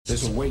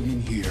There's a way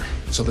in here,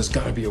 so there's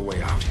gotta be a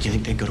way out. Do you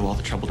think they'd go to all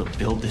the trouble to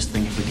build this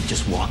thing if we could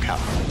just walk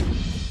out?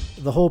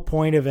 The whole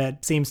point of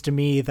it seems to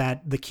me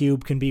that the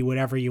cube can be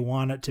whatever you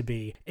want it to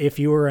be. If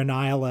you are a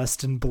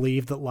nihilist and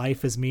believe that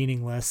life is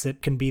meaningless,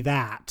 it can be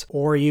that.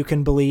 Or you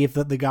can believe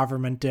that the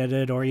government did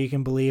it, or you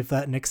can believe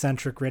that an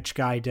eccentric rich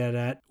guy did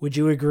it. Would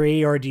you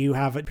agree, or do you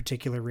have a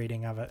particular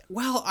reading of it?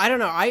 Well, I don't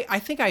know. I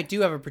think I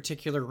do have a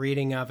particular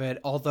reading of it,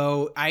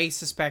 although I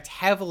suspect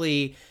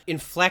heavily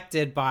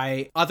inflected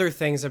by other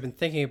things I've been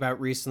thinking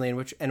about recently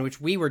and which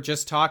we were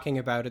just talking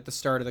about at the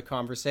start of the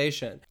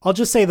conversation. I'll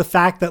just say the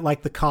fact that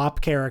like the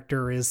cop character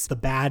is the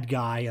bad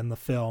guy in the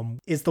film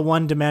is the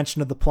one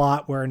dimension of the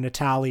plot where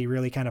Natali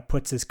really kind of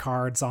puts his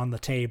cards on the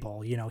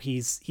table. You know,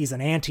 he's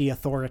an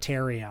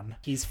anti-authoritarian.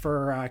 He's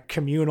for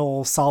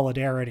communal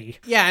solidarity.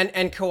 Yeah,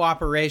 and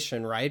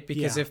cooperation, right?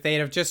 Because if they'd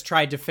have just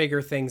tried to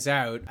figure things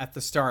out at the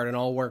start and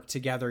all worked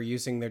together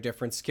using their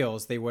different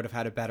skills, they would have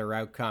had a better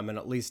outcome, and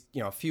at least,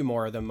 you know, a few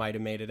more of them might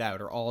have made it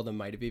out, or all of them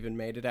might have even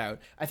made it out.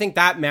 I think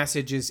that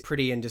message is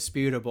pretty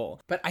indisputable.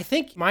 But I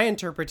think my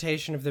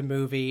interpretation of the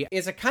movie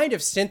is a kind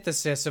of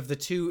synthesis of the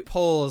two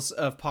poles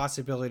of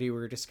possibility we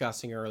were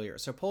discussing earlier.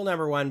 So pole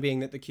number one being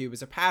that the cube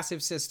is a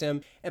passive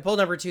system, and pole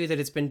number two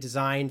that it's been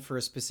designed for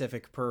a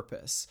specific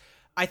purpose.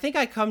 I think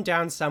I come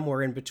down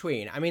somewhere in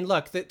between. I mean,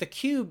 look, the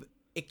cube,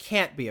 it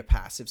can't be a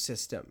passive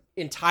system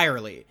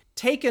entirely.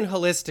 Taken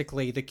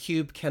holistically, the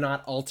cube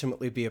cannot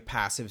ultimately be a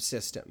passive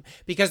system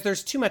because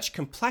there's too much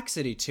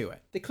complexity to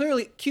it.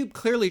 The cube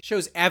clearly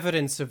shows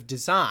evidence of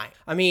design.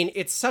 I mean,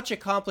 it's such a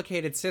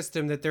complicated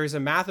system that there's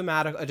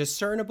a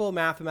discernible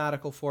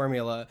mathematical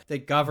formula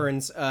that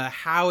governs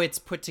how it's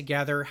put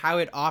together, how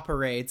it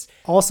operates.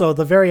 Also,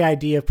 the very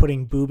idea of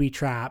putting booby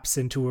traps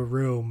into a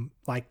room,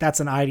 like that's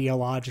an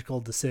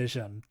ideological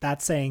decision.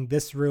 That's saying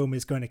this room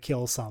is going to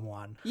kill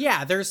someone.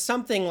 Yeah, there's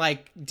something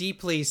like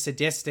deeply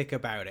sadistic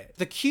about it.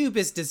 The cube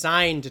is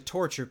designed to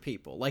torture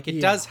people. Like it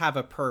does have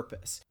a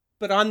purpose.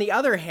 But on the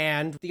other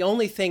hand, the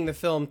only thing the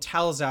film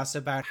tells us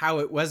about how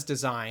it was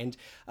designed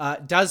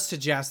does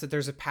suggest that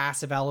there's a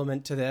passive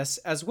element to this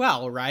as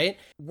well, right?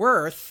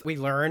 Worth, we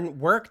learn,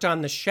 worked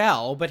on the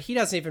shell, but he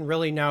doesn't even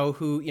really know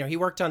who, he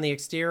worked on the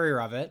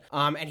exterior of it.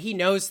 And he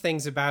knows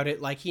things about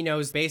it, like he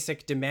knows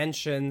basic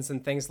dimensions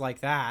and things like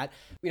that,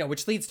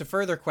 which leads to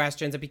further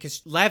questions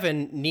because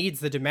Levin needs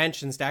the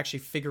dimensions to actually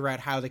figure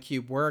out how the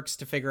cube works,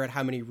 to figure out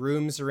how many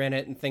rooms are in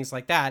it and things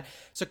like that.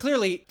 So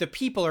clearly the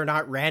people are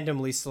not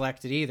randomly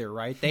selected either,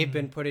 right? They've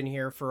been put in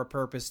here for a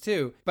purpose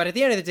too. But at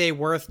the end of the day,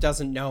 Worth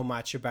doesn't know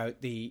much about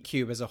the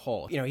cube as a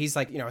whole. He's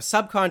like, a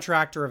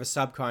subcontractor of a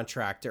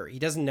subcontractor. He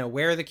doesn't know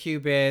where the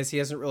cube is. He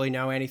doesn't really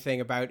know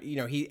anything about,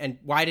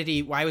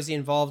 why was he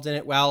involved in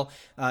it? Well,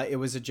 it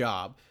was a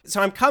job.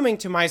 So I'm coming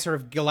to my sort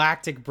of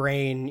galactic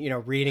brain,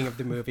 reading of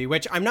the movie,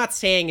 which I'm not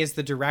saying is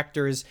the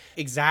director's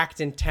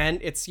exact intent.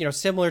 It's,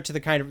 similar to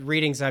the kind of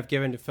readings I've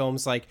given to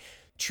films like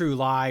True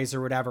Lies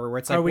or whatever, where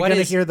it's like, are we going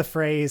to hear the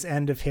phrase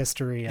end of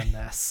history in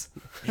this?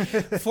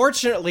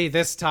 Fortunately,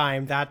 this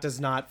time that does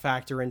not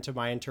factor into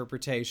my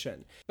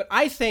interpretation. But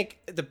I think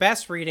the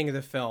best reading of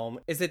the film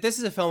is that this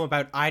is a film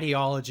about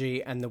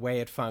ideology and the way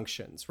it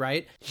functions,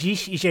 right?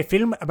 This is a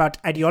film about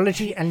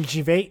ideology and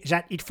the way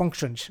that it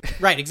functions.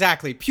 Right,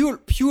 exactly.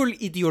 Pure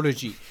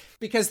ideology.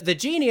 Because the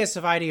genius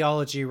of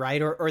ideology,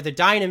 right, or the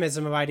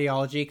dynamism of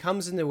ideology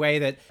comes in the way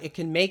that it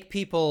can make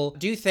people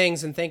do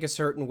things and think a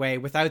certain way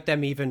without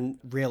them even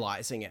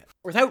realizing it.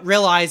 Without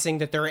realizing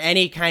that there are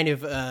any kind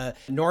of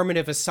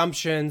normative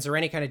assumptions or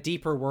any kind of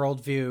deeper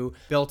worldview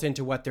built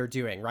into what they're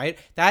doing, right?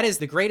 That is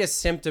the greatest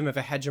symptom of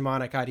a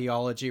hegemonic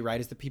ideology,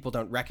 right, is that people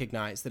don't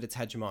recognize that it's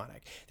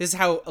hegemonic. This is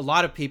how a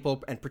lot of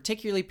people, and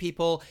particularly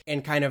people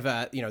in kind of,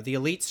 the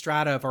elite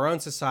strata of our own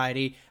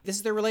society, this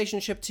is their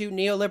relationship to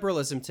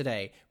neoliberalism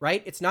today, right?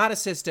 It's not a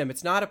system.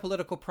 It's not a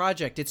political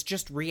project. It's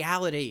just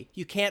reality.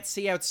 You can't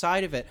see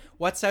outside of it.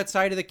 What's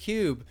outside of the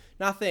cube?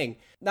 Nothing.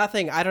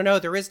 I don't know.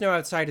 There is no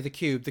outside of the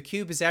cube. The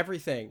cube is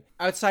everything.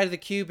 Outside of the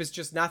cube is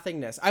just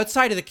nothingness.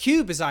 Outside of the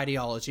cube is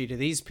ideology to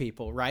these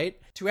people, right?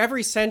 To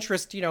every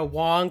centrist,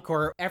 wonk,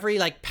 or every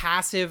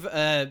passive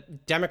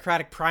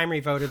Democratic primary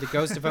voter that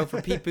goes to vote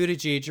for Pete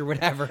Buttigieg or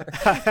whatever.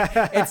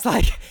 It's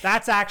like...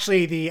 That's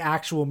actually the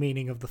actual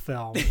meaning of the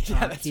film.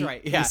 Yeah, that's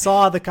right. Yeah. He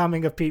saw the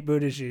coming of Pete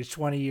Buttigieg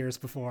 20 years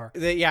before.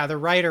 The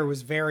writer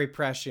was very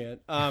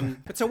prescient.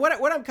 But so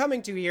what I'm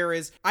coming to here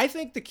is I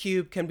think the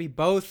cube can be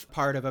both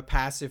part of a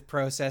passive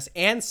process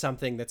and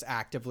something that's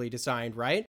actively designed, right?